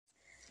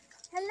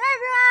Hello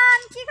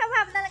everyone, কি খবৰ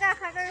আপোনালোকে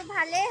আশা কৰো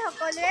ভালেই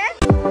সকলোৱে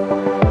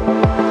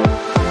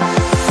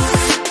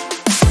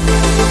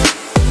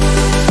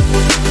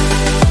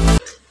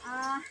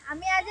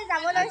আমি আজি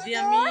যাব লৈছো আজি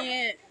আমি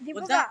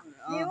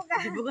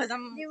ডিব্ৰুগড়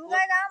যাম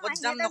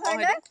নকয়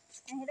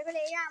হেটো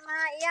কলে এয়া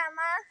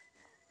আমাৰ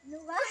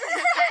নুবা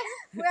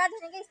পুৰা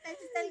ধুনীয়াকে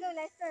ষ্টাইল কৰি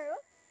ওলাইছো আৰু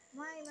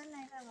মই ইমান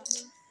নাই কৰা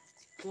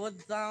ক'ত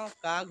যাওঁ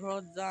কা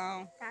ঘৰত যাওঁ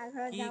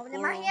বোলে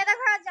মাহী এটা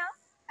ঘৰত যাওঁ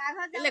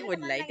কেলে কৈ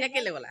দিলা এতিয়া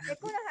কেলে গলা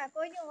একো নহয়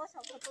কৈ দিও মই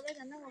সকলোৱে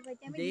জানো মই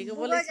এতিয়া আমি দেৰি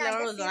কৰিব লাগিছিল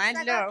আৰু জনাই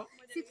দিলে আৰু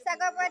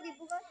শিৱসাগৰৰ পৰা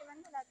ডিব্ৰুগড় কিমান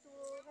হ'লা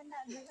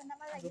 2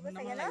 ঘণ্টামান লাগিব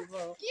চাগে ন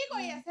কি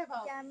কৰি আছে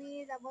বাৰু এতিয়া আমি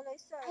যাব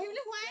লৈছো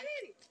আহিবলে হোৱাই নাই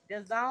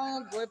এতিয়া যাওঁ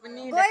গৈ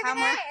পিনি দেখাম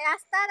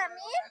ৰাস্তাত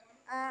আমি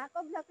আকৌ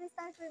ব্লগ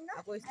ষ্টাৰ্ট কৰিম ন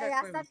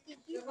ৰাস্তাত কি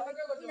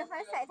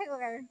নহয় চাই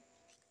থাকক আৰু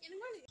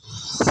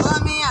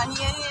আমি আহি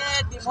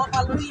ডিমৌ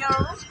পালোহি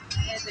আৰু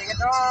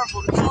তেখেতৰ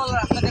বমি হ'ল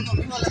ৰাস্তাতে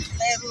বমি হ'ল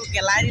আছিলে এইবোৰ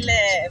গেলাই দিলে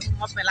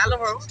মই পেলালো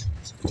বাৰু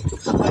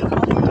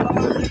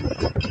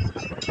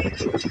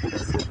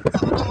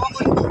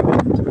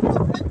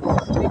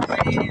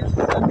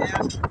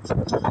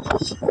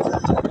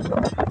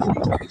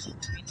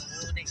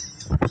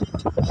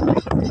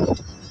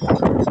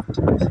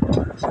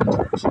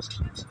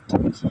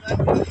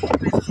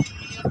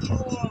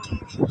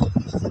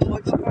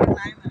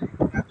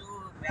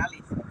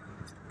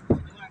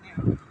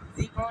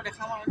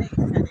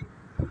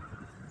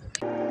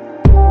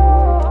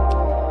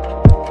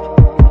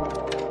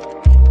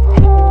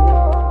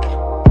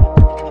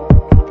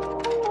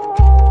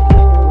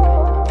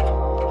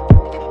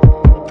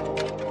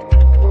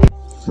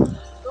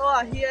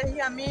আহি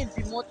আমি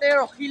ডিমৌতে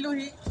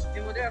ৰখিলোহি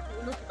কিবা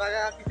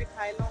কিবি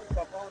খাই লওঁ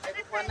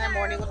একো খোৱা নাই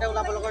মৰ্ণিঙতে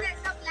ওলাব লগৰ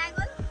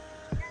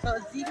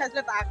যি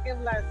খাইছিলে তাকে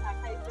ওলাই চাহ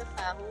খাইছিলে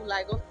চাহো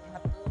ওলাই গ'ল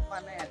ভাতটো খোৱা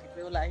নাই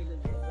ৰাতিপুৱাই ওলাই আহিলোঁ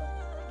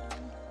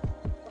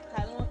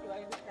খাই লওঁ কিবা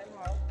কিবি খাই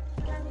লওঁ আৰু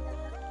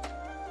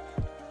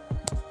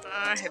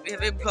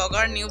হেভি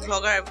ভ্লগাৰ নিউ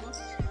ভ্লগাৰ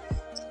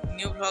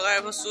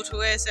এইবোৰ শ্বুট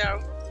হৈ আছে আৰু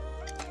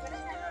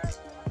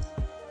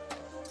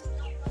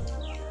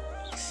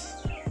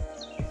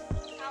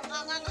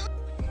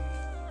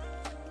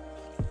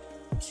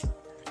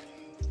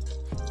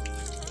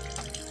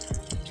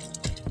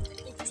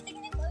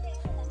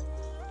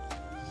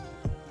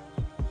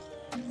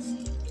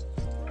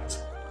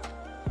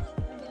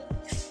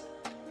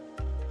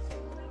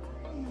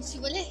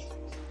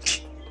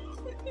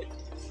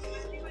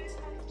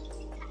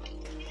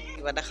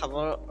কিবা এটা খাব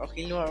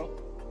ৰখিলো আৰু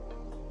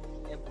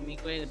ভূমি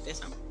কৰি গোটেই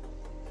চাম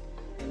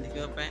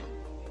দেখিব পাৰে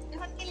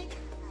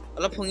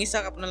অলপ শুঙি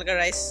চাওক আপোনালোকে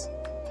ৰাইজ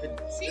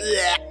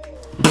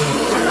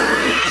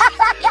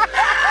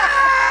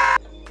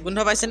গোন্ধ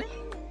পাইছেনে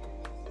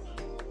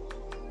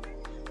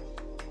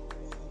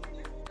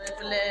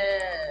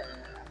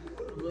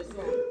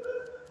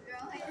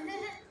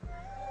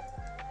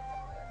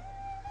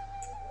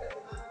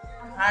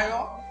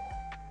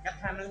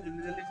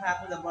জলদি খাই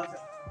আকৌ যাব আছে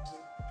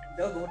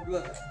বহুত দূৰ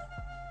আছে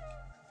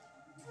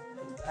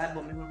খাই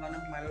বমি হোৱাৰ কাৰণে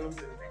সোমাই লওঁ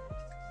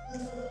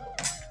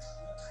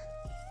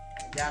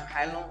এতিয়া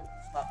খাই লওঁ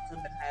তাৰপিছত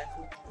দেখাই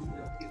আছোঁ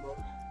ৰখিব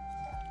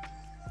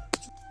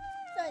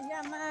এতিয়া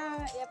আমাৰ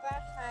ইয়াৰ পৰা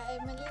খাই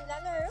মেলি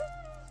ওলালো আৰু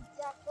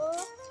এতিয়া আকৌ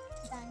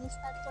জাৰ্ণি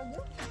ষ্টাৰ্ট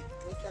কৰিলোঁ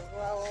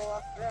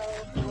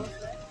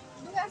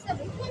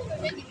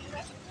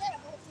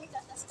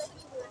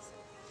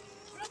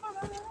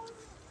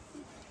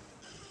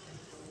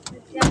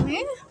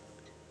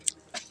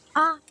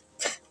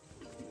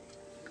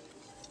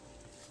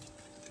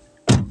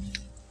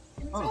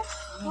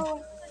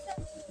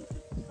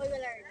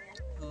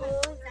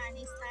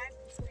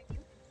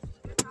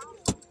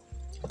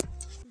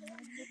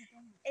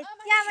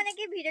এতিয়া মানে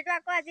কি ভিডিঅ'টো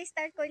আকৌ আজি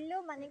ষ্টাৰ্ট কৰিলো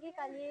মানে কি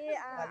কালি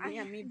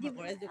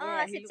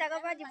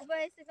শিৱসাগৰৰ পৰা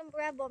ডিব্ৰুগড় আহিছো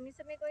পুৰা বমি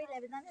চমি কৰি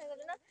লেবেজান হৈ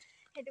গলো ন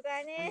সেইটো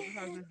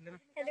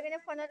কাৰণে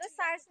ফোনতো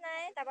চাৰ্জ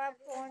নাই তাৰপৰা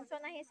ফোন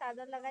চোন আহি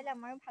চাৰ্জত লগাইলে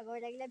আমাৰো ভাগৰ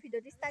লাগিলে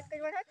ভিডিঅ'টো ষ্টাৰ্ট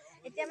কৰিব নহয়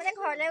এতিয়া মানে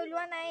ঘৰলৈ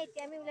ওলোৱা নাই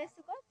এতিয়া আমি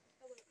ওলাইছো ক'ত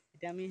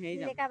এতিয়া আমি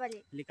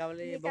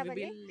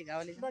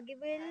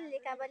বগীবিল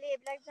লিকাবালি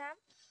এইবিলাক যাম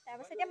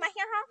তাৰপিছত এতিয়া মাহী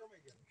আহক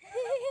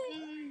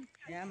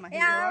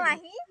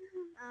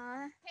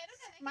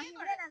মাহী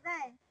বোলে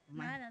নাযায়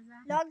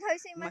লগ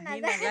ধৰিছো ইমান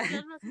নাযায়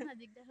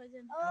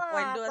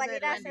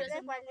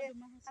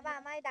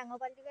আমাৰ ডাঙৰ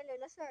পোৱালিটোকে লৈ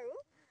লৈছো আৰু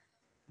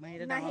মাহী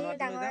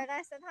ডাঙৰ এটা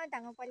আছে নহয়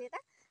ডাঙৰ পোৱালি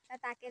এটা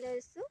তাকে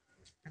লৈছো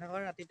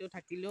ৰাতিটো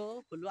থাকিলো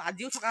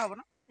আজিও থকা হ'ব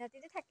ন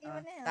ৰাতিটো থাকি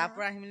মানে তাৰ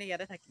পৰা আহি মেলি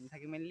ইয়াতে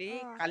থাকি মেলি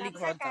কালি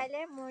ঘৰত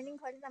কাইলে মৰ্ণিং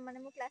ঘৰতে যাম মানে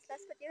মোৰ ক্লাছ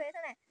ক্ষতি হৈ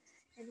আছে নাই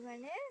সেইটো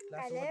কাৰণে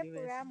কাইলে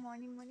পুৰা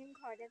মৰ্ণিং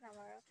ঘৰতে যাম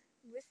আৰু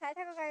চাই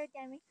থাকক আৰু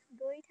এতিয়া আমি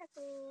গৈ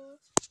থাকো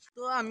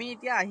তো আমি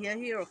এতিয়া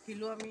আহি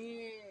ৰখিলো আমি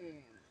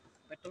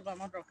পেট্ৰল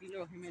পাম্পত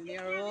ৰখি মেলি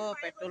আৰু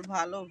পেট্ৰল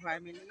ভৰাই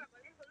মেলি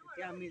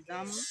এতিয়া আমি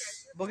যাম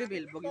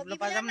বগীবিলৰ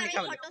পৰা যাম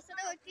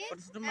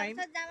ফটো মাৰিম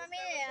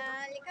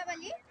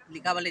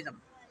লিকাবালি যাম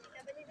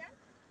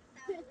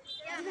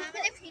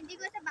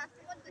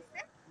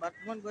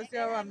বাথৰুমত গৈছে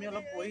আৰু আমি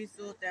অলপ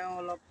বহিছো তেওঁ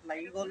অলপ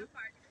লাগি গ'ল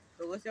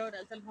তো গৈছে আৰু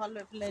তেল চেল ভাল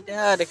লৈ পেলাই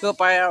এতিয়া দেখিব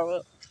পাৰে আৰু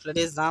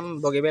যদি যাম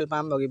বগীবিল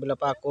পাম বগীবিলৰ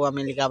পৰা আকৌ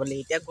আমি লিকাবালি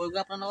এতিয়া গৈ গৈ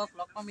আপোনালোকক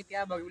লগ পাম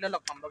এতিয়া বগীবিলত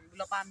লগ পাম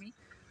বগীবিলৰ পৰা আমি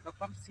লগ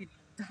পাম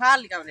চিধা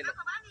লিকাবালি লগ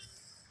পাম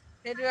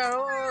সেইটোৱে আৰু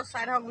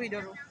চাই থাকক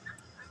ভিডিঅ'টো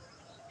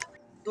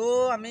তো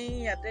আমি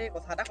ইয়াতে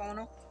কথা এটা কওঁ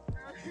ন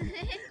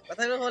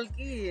কথাটো হ'ল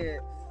কি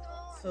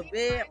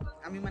চবে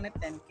আমি মানে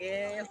তেনেকে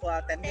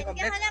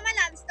কমপ্লিট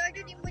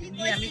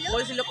আমি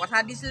কৈছিলোঁ কথা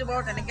দিছিলোঁ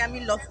বাৰু তেনেকে আমি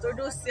লাভ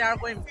ষ্টৰিটো শ্বেয়াৰ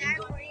কৰিম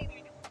কিন্তু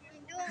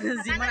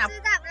যিমান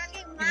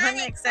ইমান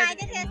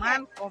এক্সাইটেড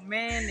ইমান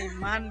কমেণ্ট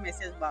ইমান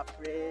মেছেজ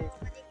বাপৰে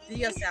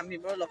ঠিক আছে আমি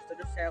বাৰু লাভ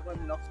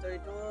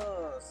ষ্টৰিটো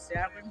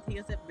শ্বেয়াৰ কৰিম ঠিক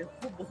আছে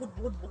বহুত বহুত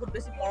বহুত বহুত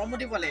বেছি মৰমো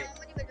দিব লাগিব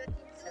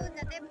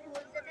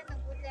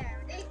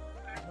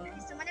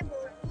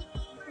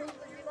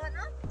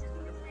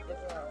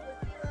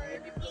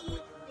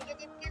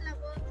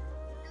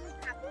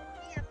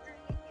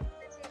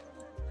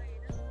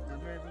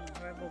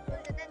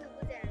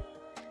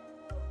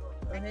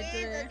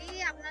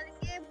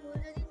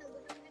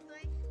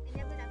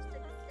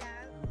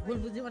ভুল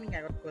বুজিব নেকি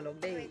আগত কৈ লওক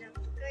দেই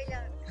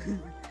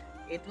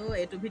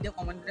এইটো ভিডিঅ'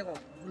 কমেণ্টতে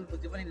কওক ভুল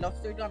বুজিব নেকি লাভ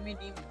ষ্টৰিটো আমি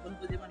দিম ভুল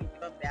বুজিব নেকি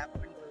কিবা বেয়া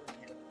কমেণ্ট কৰিব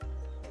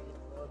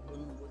ভুল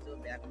নুবুজো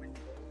বেয়া কমেণ্ট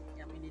কৰিব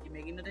আমি দি দিম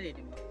এইকেইদিনতে দি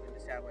দিম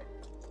শ্বেয়াৰ কৰি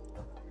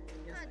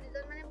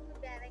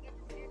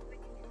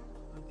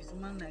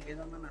কিছুমান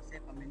কেইজনমান আছে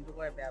কমেণ্টটো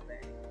কৰে বেয়া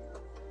বেয়া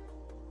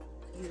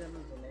কি জানো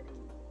জ্বলে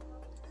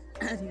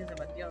ঠিক আছে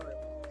বাদ দিয়া আৰু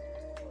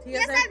ঠিক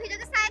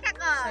আছে চাই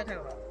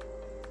থাকক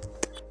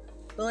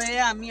তো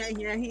আমি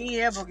আহি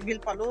বগীবিল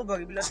পালো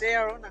বগীবিলতে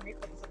আৰু আমি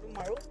ফটো চটো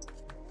মাৰো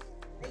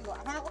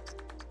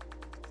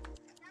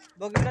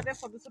বগীবিলতে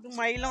ফটো চটো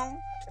মাৰি লওঁ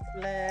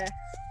এইফালে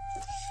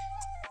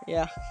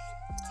এয়া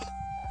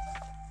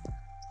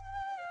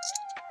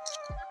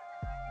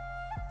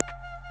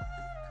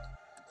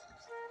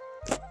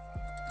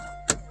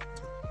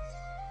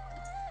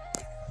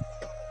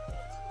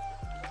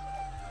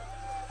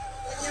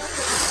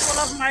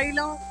অলপ মাৰি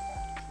লওঁ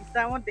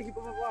ইনষ্টাগ্ৰামত দেখিব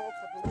পাব আমাৰ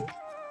ফটোবোৰ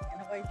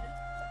এনেকুৱা আহিছে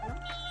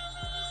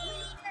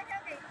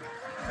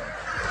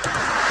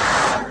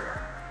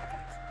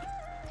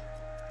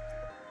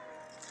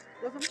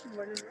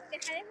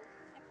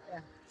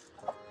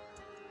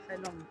চাই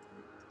ল'ম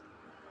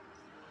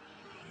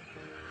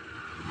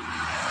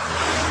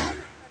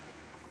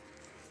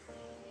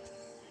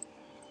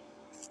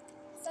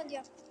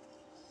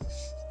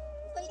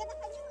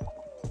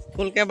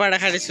ফুলকে এবাৰ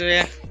দেখাই দিছো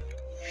এয়া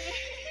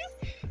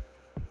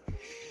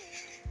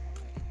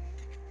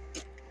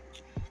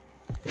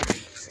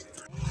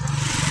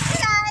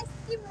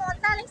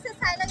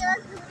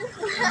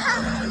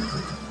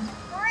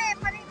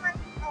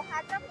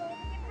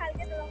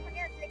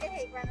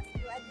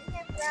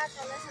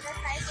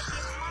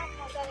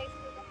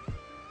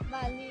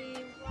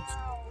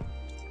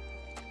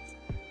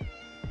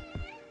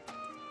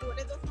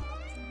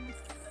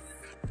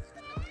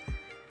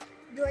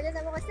দূৰলৈ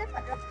যাব কৈছে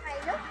ফটো খাই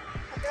লওঁ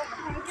ফটো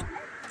খাই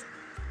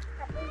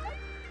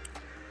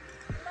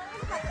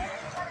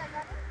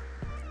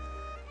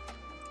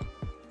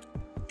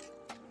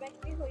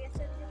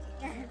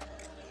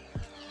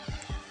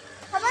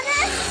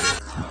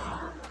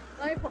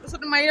ফটো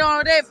চটো মাৰি লওঁ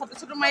আৰু দেই ফটো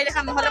চটো মাৰি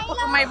দেখাম নহ'লে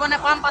ফটো মাৰিব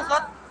নাপাম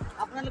পাছত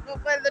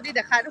আপোনালোকক যদি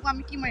দেখাই থাকোঁ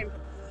আমি কি মাৰিম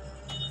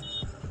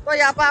তো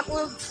ইয়াৰ পৰা আকৌ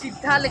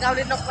চিধা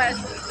লিকাবালিত লগ পাই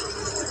আছোঁ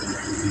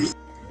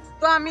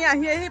তো আমি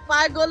আহি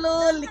পাই গ'লো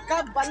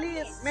লিকাবালি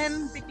মেইন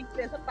পিকনিক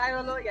প্লেচত পাই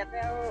গ'লো ইয়াতে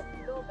আৰু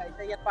ৰখিলোঁ গাড়ী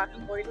চাড়ী ইয়াত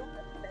পাৰ্কিং কৰিলোঁ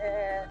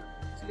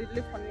চুলি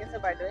তুলি ফনি আছে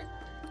বাইদেৱে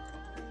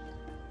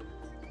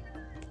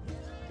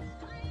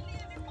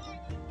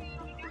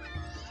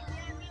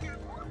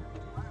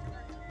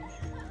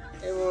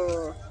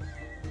এইবোৰ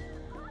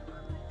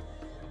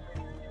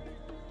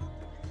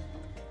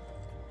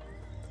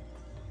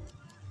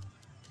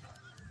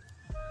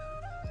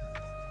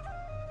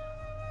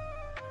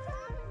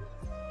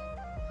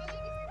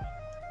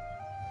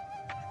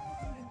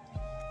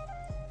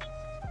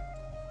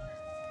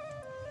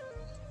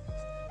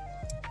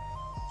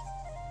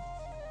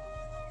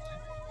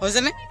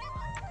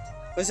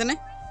হৈছেনে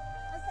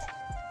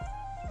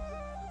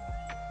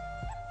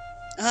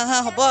হা হা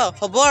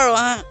হ'ব আৰু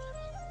হা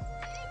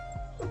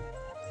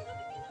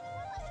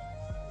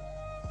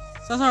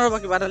চাচোন ৰ'বা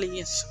কিবা এটা লাগি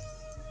আছে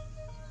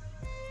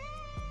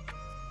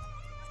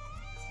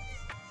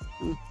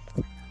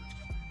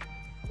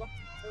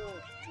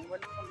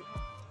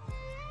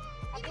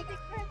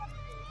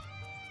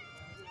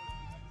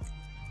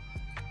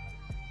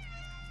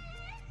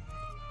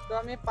তো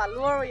আমি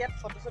পালোঁ আৰু ইয়াত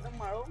ফটো চটো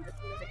মাৰোঁ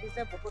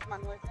দেখিছে বহুত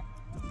মানুহ আছে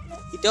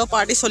এতিয়াও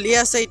পাৰ্টি চলিয়ে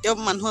আছে এতিয়াও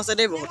মানুহ আছে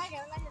দেই বহুত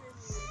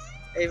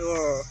এইবোৰ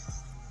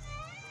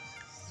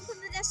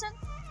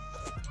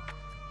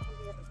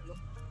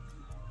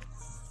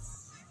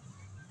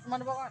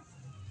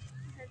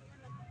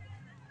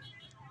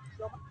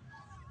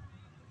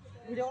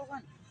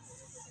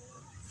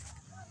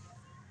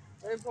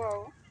এইবোৰ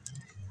আৰু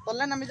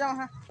তললৈ নামি যাওঁ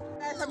হা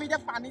আমি এতিয়া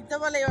পানীত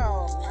যাব লাগিব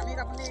পানীত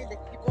আপুনি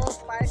দেখিব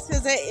পাইছে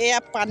যে এয়া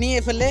পানী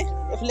এইফালে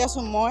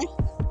আছোঁ মই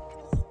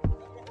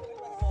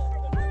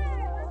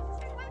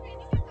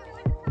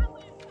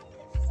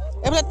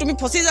এইফালে তুমি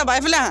ফচি যাবা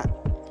এইফালে আহা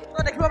তো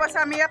দেখিব পাইছা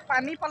আমি ইয়াত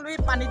পানী পালো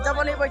পানীত যাব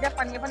লাগিব এতিয়া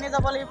পানী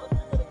যাব লাগিব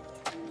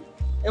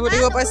এইবোৰ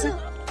দেখিব পাইছে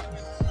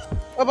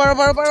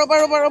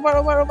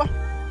ৰবা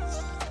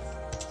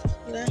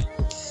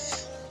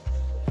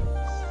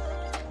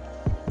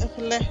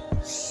এইফালে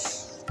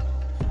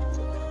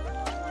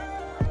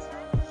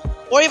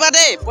পৰিবা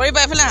দেই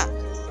এইফালে আহা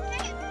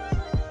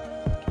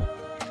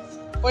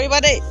পৰিবা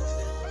দেই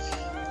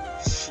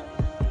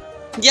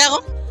দিয়া আকৌ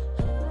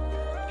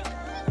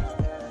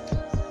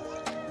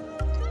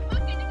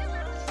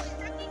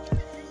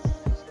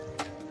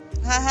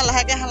হা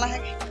লাহেকে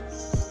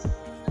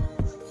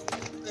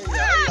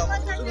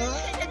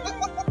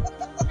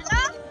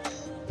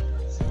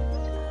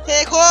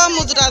শেষ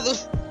মোৰ জোতাযোৰ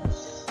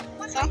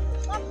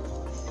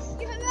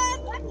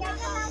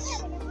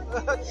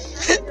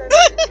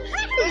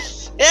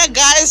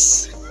গাইজ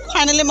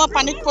ফাইনেলি মই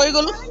পানীত পৰি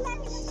গলো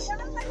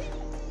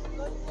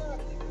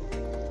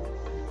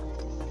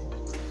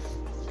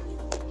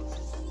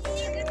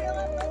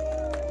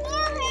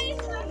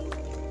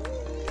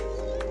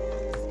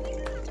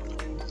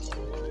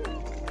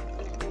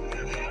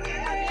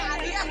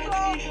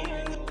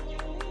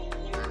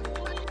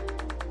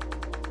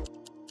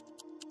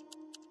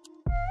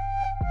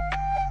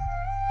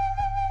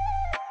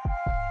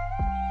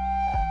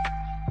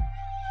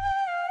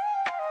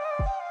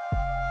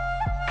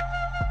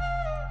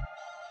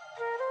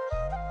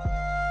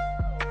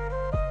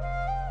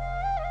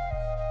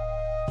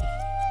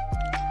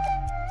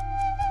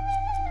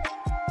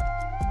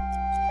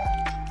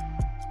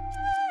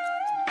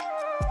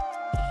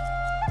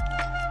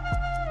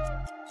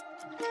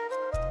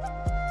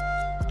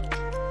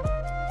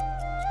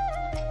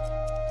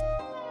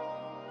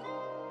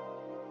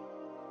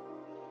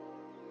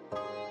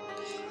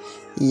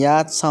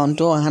ইয়াত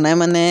সাউণ্ডটো অহা নাই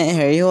মানে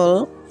হেৰি হ'ল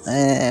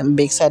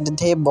বেক সাইডত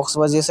হে বক্স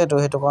বাজি আছে তো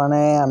হেতু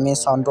কাৰণে আমি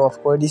সাউণ্ডটো অফ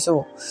কৰি দিছো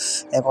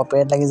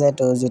কপিৰাইট লাগি যায়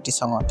তো জিটি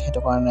সংত হেতু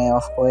কাৰণে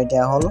অফ কৰি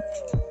দিয়া হ'ল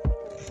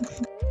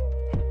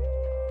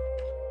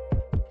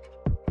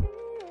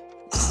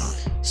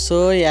সো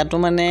ইয়াতো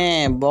মানে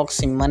বক্স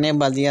ইমানে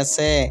বাজি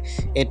আছে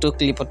এটো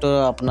ক্লিপটো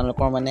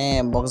আপোনালোকৰ মানে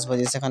বক্স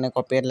বাজি আছে কাৰণে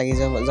কপিৰাইট লাগি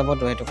যাব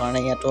তো হেতু কাৰণে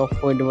ইয়াতো অফ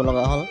কৰি দিব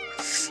লগা হ'ল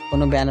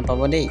কোনো বেয়া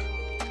নাপাব দেই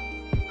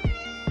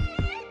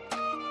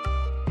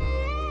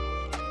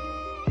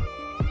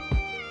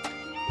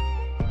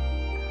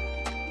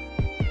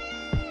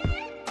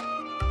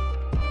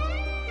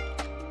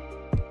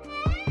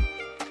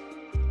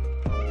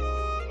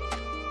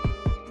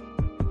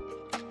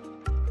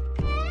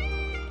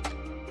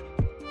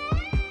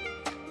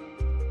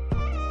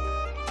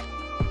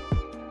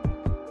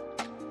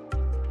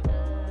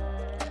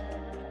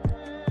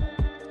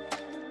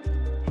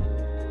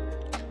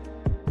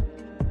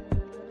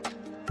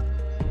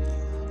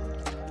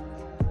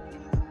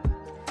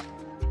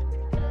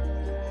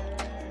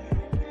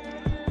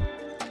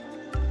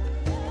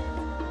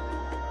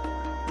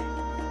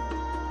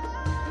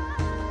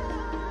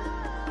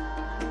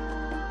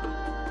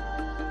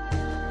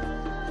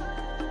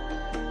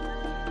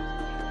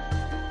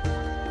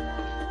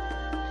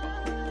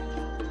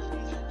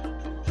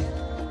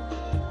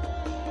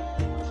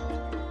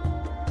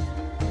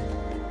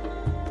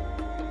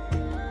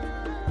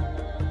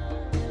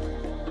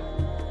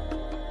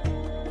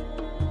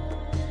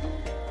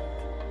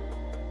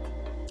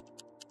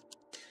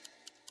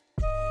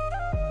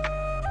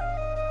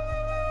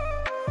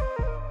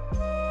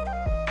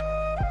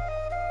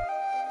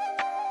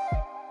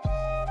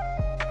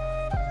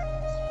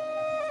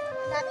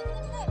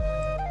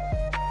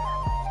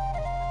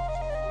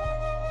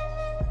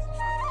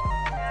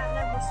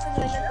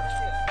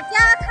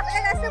क्या खाबले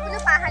गासे बुले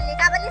पाहाड़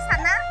लिकाबली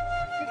साना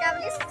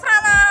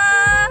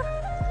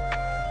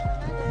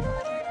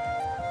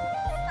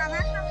साना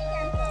खाबे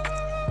कैंसर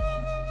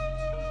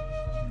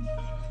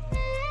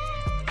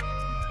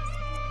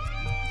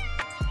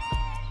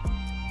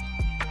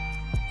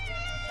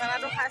साना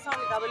तो खाइ साउ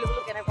लिकाबली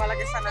बुले केनेকুৱা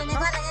লাগে साना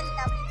केनेকুৱা লাগে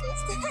लिकाबली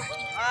टेस्ट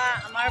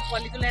আমাৰ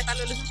পলিটো এটা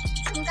লৈ লৈছো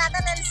চিংকাটা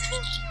লৈ লৈছো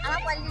আমাৰ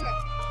পলিলে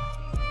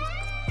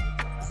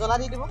জলা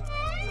দি দিব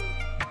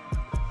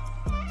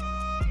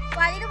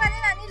পালিটো কালি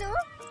আনিলো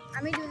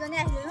আমি দুজনে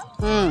আহিলো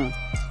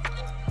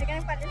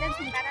সেকাৰণে পালিলে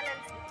চিংকাটা লৈ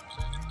লৈছো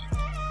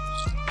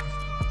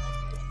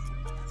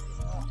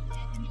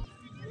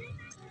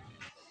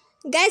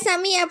গাইস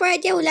আমি ইয়াৰ পৰা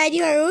এতিয়া উলাই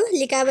দিও আৰু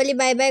লিকাবলি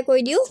বাই বাই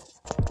কৈ দিও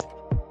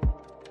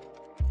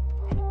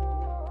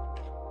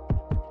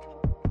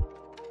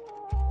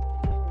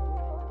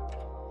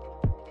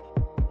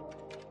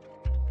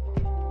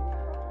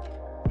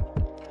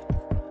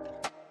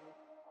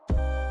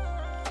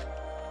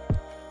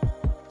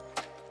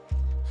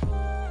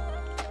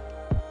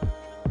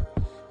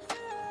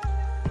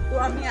তো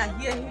আমি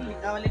আহি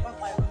লিকাবলি পা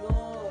পাই গলো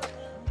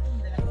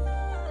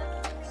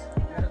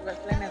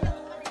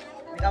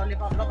লিকাবলি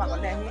পা অলপ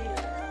আগলে আহি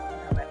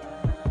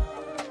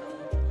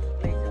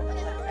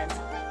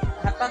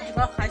ভাত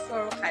কিবা খাইছো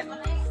আৰু খাই লওঁ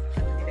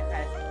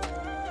দেখাই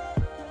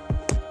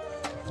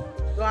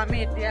তো আমি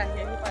এতিয়া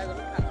আহি পাই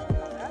গলো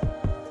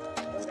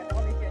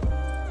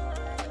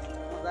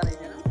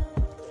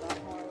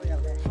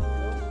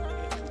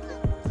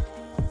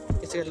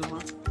চিকেট লওঁ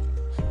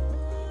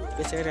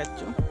চিকেট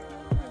ৰাখছোঁ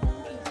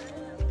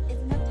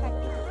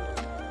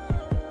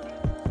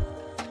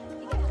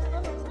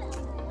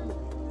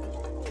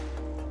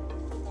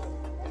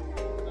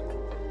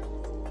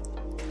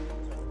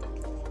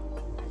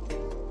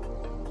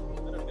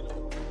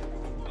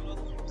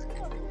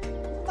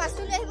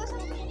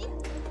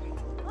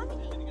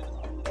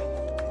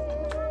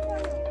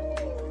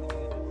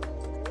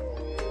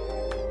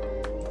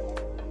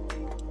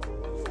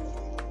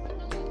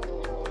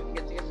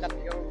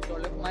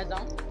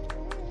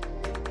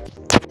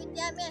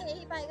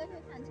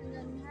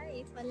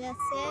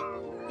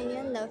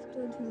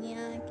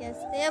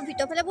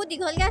ভিতৰফালে বহুত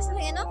দীঘলকৈ আছে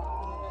চাগে ন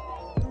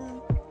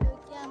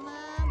এতিয়া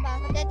আমাৰ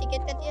বাহঁতে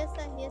টিকেট কাটি আছে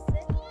আহি আছে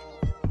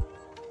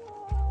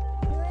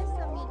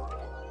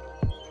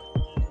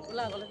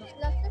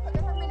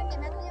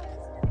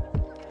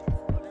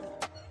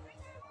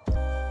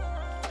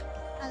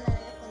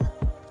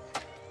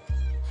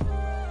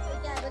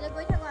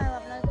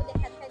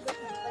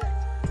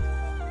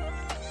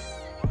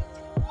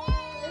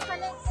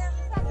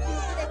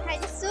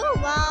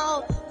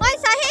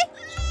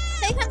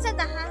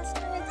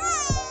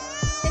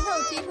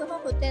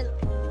হোটেল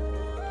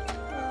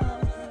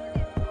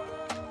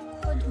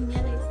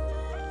ধুনীয়া লাগিছে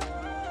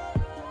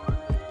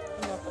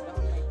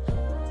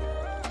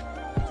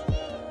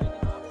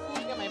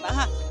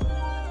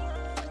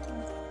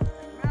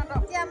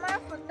এতিয়া আমাৰ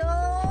ফটো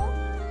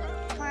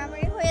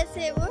মাৰামাৰি হৈ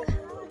আছে এইবোৰ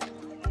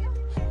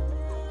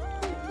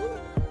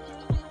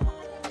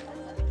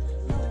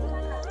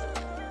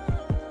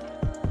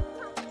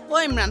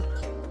ইমৰান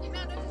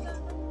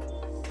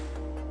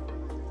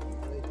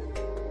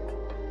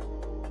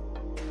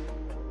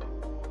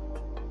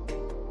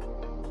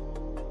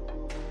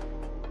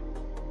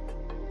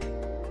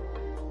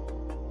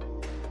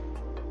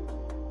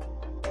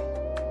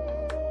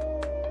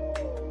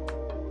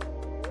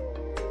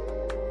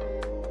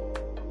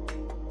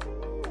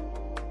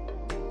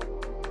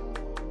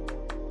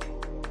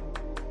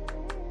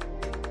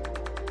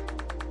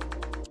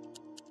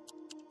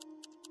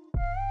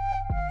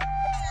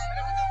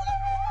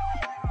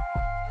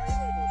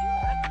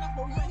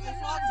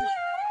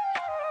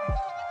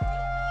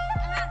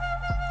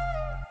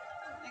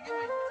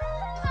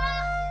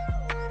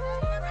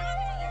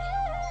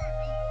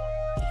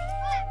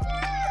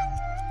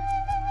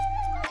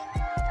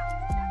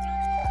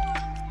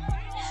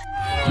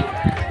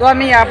তো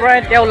আমি ইয়াৰ পৰা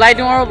এতিয়া ওলাই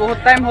দিওঁ আৰু বহুত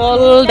টাইম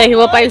হ'ল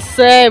দেখিব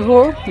পাইছে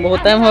এইবোৰ বহুত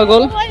টাইম হৈ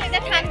গ'ল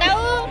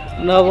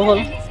নহ'ব হ'ল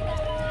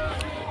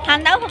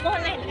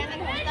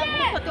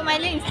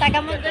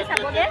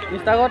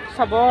ইনষ্টাগ্ৰামত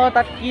চাব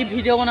তাত কি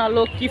ভিডিঅ'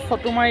 বনালোঁ কি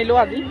ফটো মাৰিলোঁ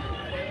আজি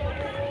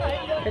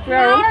সেইটোৱে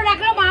আৰু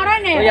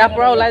ইয়াৰ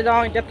পৰা ওলাই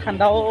যাওঁ এতিয়া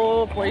ঠাণ্ডাও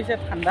পৰিছে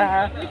ঠাণ্ডা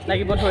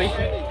লাগিব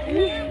ধৰিছে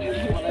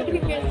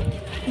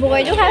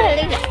বগৰীটো খাই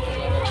ভাল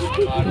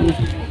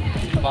লাগিছে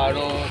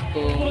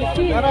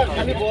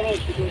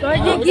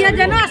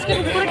জানো আজকে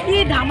কি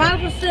ধামাল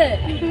কৰছে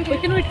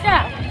ওইখানে উঠছা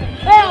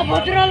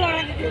অভদ্ৰ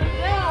লড়া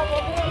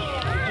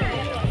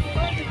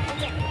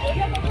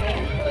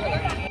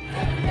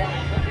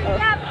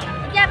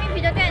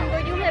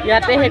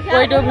ইয়াতে শেষ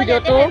কৰি দিওঁ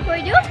ভিডিঅ'টো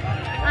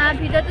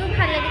ভিডিঅ'টো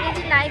ভাল লাগিলে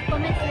যদি like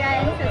comment share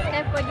and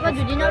subscribe কৰি দিব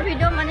দুদিনৰ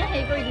ভিডিঅ' মানে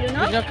হেৰি কৰি দিলোঁ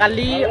ন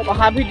কালি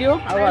অহা ভিডিঅ'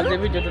 আৰু আজিৰ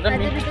ভিডিঅ'টো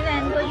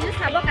এণ্ড কৰি দিলোঁ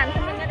চাব গান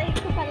চান গালে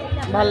খুব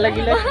ভাল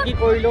লাগিলে কি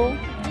কৰিলোঁ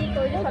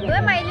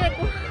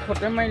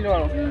ফটোৱে মাৰিলোঁ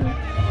আৰু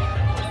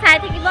চাই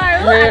থাকিব আৰু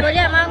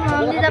আগলৈ আমাক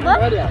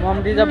মৰম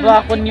দি যাব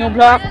আকৌ নিউ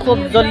ব্লগ খুব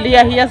জলদি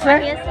আহি আছে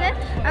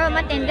আৰু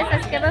আমাৰ 10K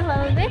ছাবস্ক্ৰাইবাৰ হোৱাৰ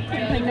বাবে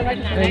ধন্যবাদ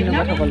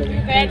সকলোকে